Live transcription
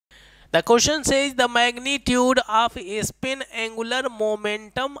The question says the magnitude of a spin angular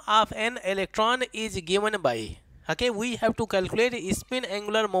momentum of an electron is given by. Okay, we have to calculate spin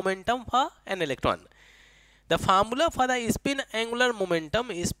angular momentum for an electron. The formula for the spin angular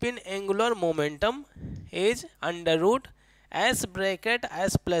momentum is under root s bracket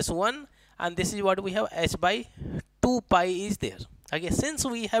s plus 1, and this is what we have, h by 2 pi is there. Okay, since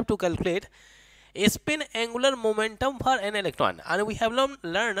we have to calculate a spin angular momentum for an electron, and we have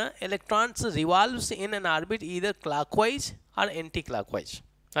learned electrons revolves in an orbit either clockwise or anti-clockwise.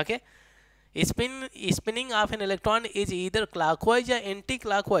 Okay, spinning of an electron is either clockwise or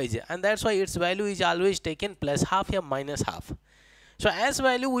anti-clockwise, and that's why its value is always taken plus half or minus half. So as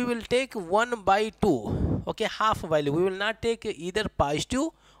value we will take 1 by 2. Okay, half value. We will not take either positive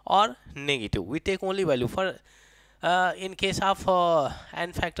or negative. We take only value. For in case of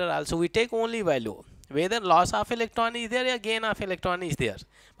n factor also we take only value. Whether loss of electron is there or gain of electron is there,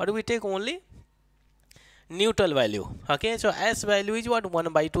 but we take only neutral value. Okay, so s value is what,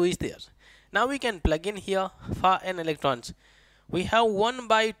 1 by 2 is there. Now we can plug in here for n electrons. We have 1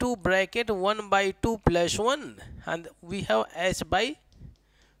 by 2 bracket 1 by 2 plus 1, and we have h by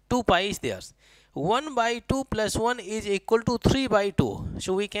 2 pi is there. 1 by 2 plus 1 is equal to 3 by 2.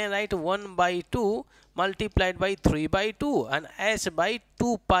 So we can write 1 by 2 multiplied by 3 by 2, and h by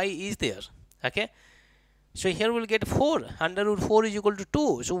 2 pi is there. Okay, so here we'll get 4. Under root 4 is equal to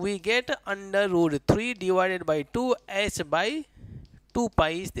 2. So we get under root 3 divided by 2, h by 2 pi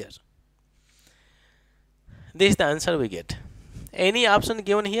is there. This is the answer we get. Any option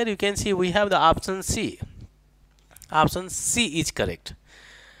given here, you can see we have the option C. Option C is correct.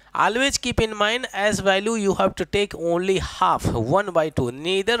 Always keep in mind, as value you have to take only half, 1 by 2,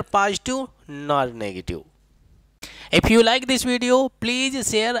 neither positive nor negative. If you like this video, please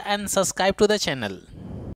share and subscribe to the channel.